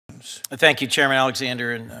Coons. Thank you, Chairman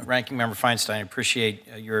Alexander and Ranking Member Feinstein. I appreciate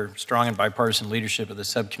your strong and bipartisan leadership of the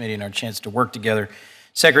subcommittee and our chance to work together.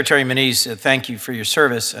 Secretary Moniz, thank you for your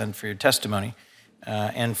service and for your testimony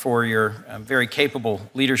and for your very capable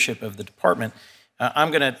leadership of the department.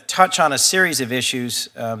 I'm going to touch on a series of issues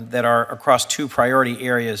that are across two priority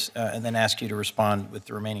areas and then ask you to respond with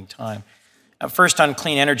the remaining time. First, on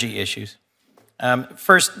clean energy issues.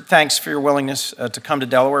 First, thanks for your willingness to come to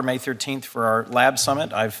Delaware May 13th for our lab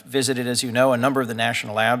summit. I've visited, as you know, a number of the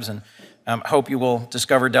national labs and hope you will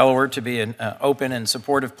discover Delaware to be an open and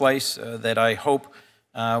supportive place that I hope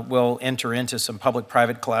will enter into some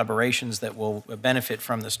public-private collaborations that will benefit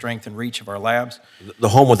from the strength and reach of our labs. The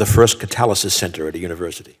home of the first catalysis center at a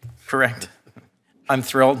university. Correct. I'm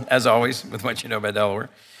thrilled, as always, with what you know about Delaware.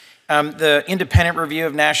 The independent review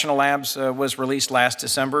of national labs was released last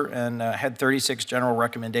December and had 36 general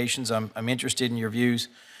recommendations. I'm interested in your views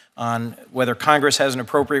on whether Congress has an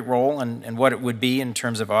appropriate role and what it would be in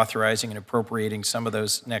terms of authorizing and appropriating some of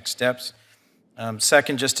those next steps.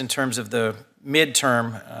 Second, just in terms of the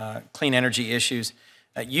midterm clean energy issues,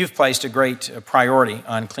 you've placed a great priority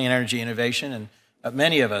on clean energy innovation, and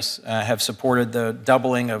many of us have supported the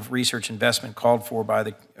doubling of research investment called for by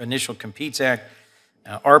the initial Competes Act.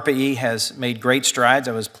 ARPA-E has made great strides.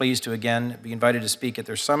 I was pleased to again be invited to speak at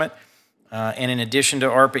their summit. And in addition to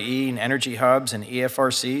ARPA-E and energy hubs and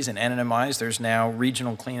EFRCs and NNMIs, there's now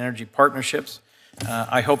regional clean energy partnerships.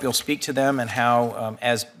 I hope you'll speak to them and how,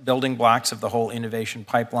 as building blocks of the whole innovation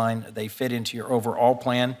pipeline, they fit into your overall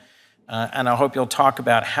plan. And I hope you'll talk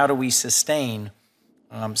about how do we sustain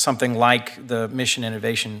something like the mission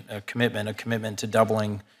innovation commitment, a commitment to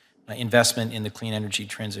doubling investment in the clean energy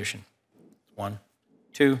transition. One.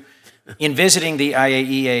 Two, in visiting the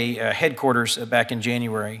IAEA headquarters back in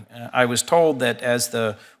January, I was told that as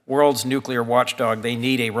the world's nuclear watchdog, they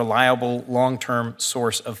need a reliable long-term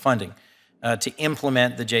source of funding to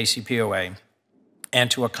implement the JCPOA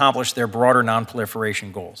and to accomplish their broader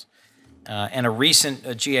nonproliferation goals. And a recent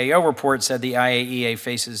GAO report said the IAEA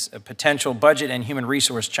faces potential budget and human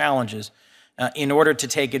resource challenges in order to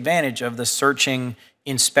take advantage of the searching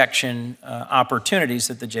inspection opportunities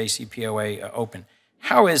that the JCPOA open.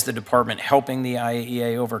 How is the department helping the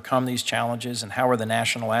IAEA overcome these challenges, and how are the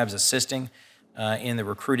national labs assisting in the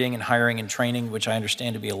recruiting and hiring and training, which I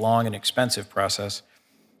understand to be a long and expensive process?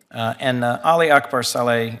 And Ali Akbar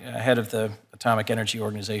Saleh, head of the Atomic Energy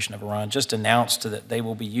Organization of Iran, just announced that they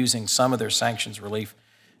will be using some of their sanctions relief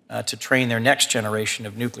to train their next generation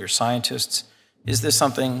of nuclear scientists. Is this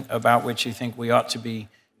something about which you think we ought to be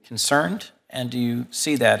concerned, and do you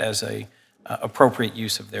see that as an appropriate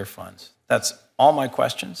use of their funds? That's all my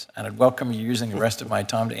questions, and I'd welcome you using the rest of my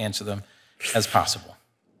time to answer them as possible.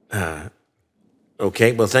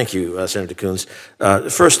 Okay, well, thank you, Senator Coons.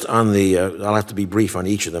 First, on the, I'll have to be brief on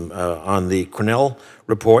each of them. On the Cornell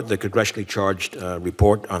report, the congressionally charged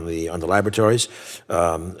report on the laboratories.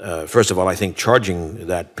 First of all, I think charging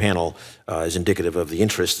that panel is indicative of the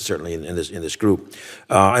interest, certainly in this group.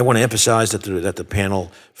 I want to emphasize that the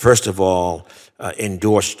panel, first of all,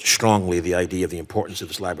 endorsed strongly the idea of the importance of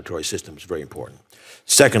this laboratory system. It's very important.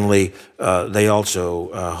 Secondly, they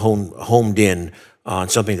also homed in on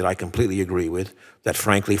something that I completely agree with, that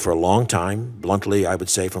frankly, for a long time, bluntly, I would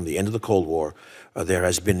say from the end of the Cold War, there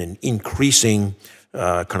has been an increasing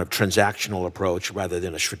kind of transactional approach rather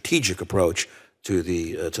than a strategic approach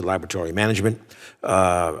to laboratory management.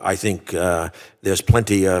 I think there's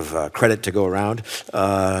plenty of credit to go around,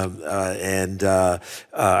 and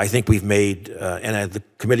I think we've made, and as the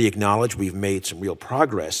committee acknowledged, we've made some real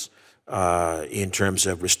progress in terms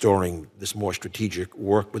of restoring this more strategic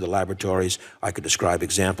work with the laboratories. I could describe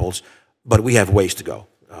examples, but we have ways to go,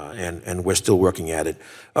 and we're still working at it.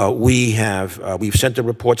 We've sent a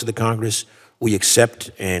report to the Congress. We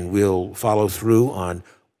accept and will follow through on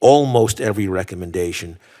almost every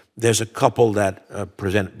recommendation. There's a couple that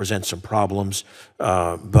present some problems,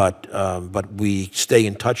 but we stay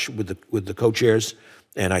in touch with the co-chairs,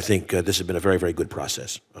 and I think this has been a very, very good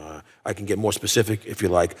process. I can get more specific, if you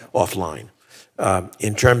like, offline.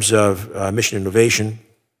 In terms of mission innovation,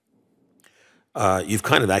 you've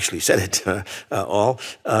kind of actually said it all,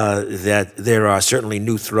 that there are certainly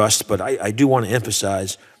new thrusts, but I do want to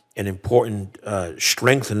emphasize an important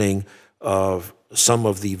strengthening of some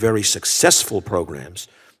of the very successful programs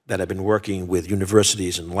that have been working with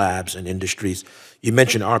universities and labs and industries. You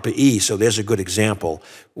mentioned ARPA-E, so there's a good example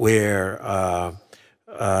where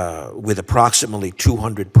with approximately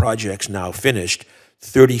 200 projects now finished,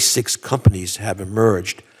 36 companies have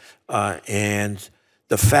emerged. And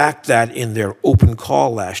the fact that in their open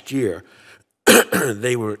call last year,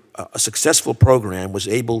 a successful program was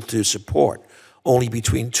able to support only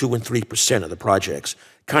between 2 and 3% of the projects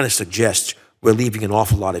kind of suggests we're leaving an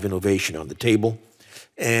awful lot of innovation on the table.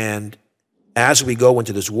 And as we go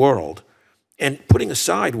into this world, and putting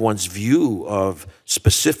aside one's view of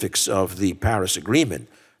specifics of the Paris Agreement,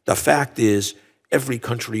 the fact is every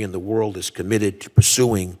country in the world is committed to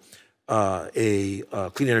pursuing a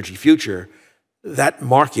clean energy future. That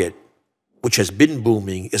market, which has been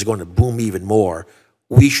booming, is going to boom even more.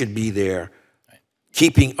 We should be there,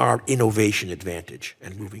 keeping our innovation advantage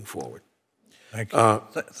and moving forward. Thank you.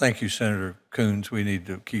 Thank you, Senator Coons. We need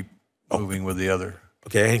to keep moving with the other.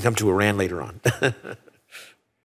 Okay, I can come to Iran later on.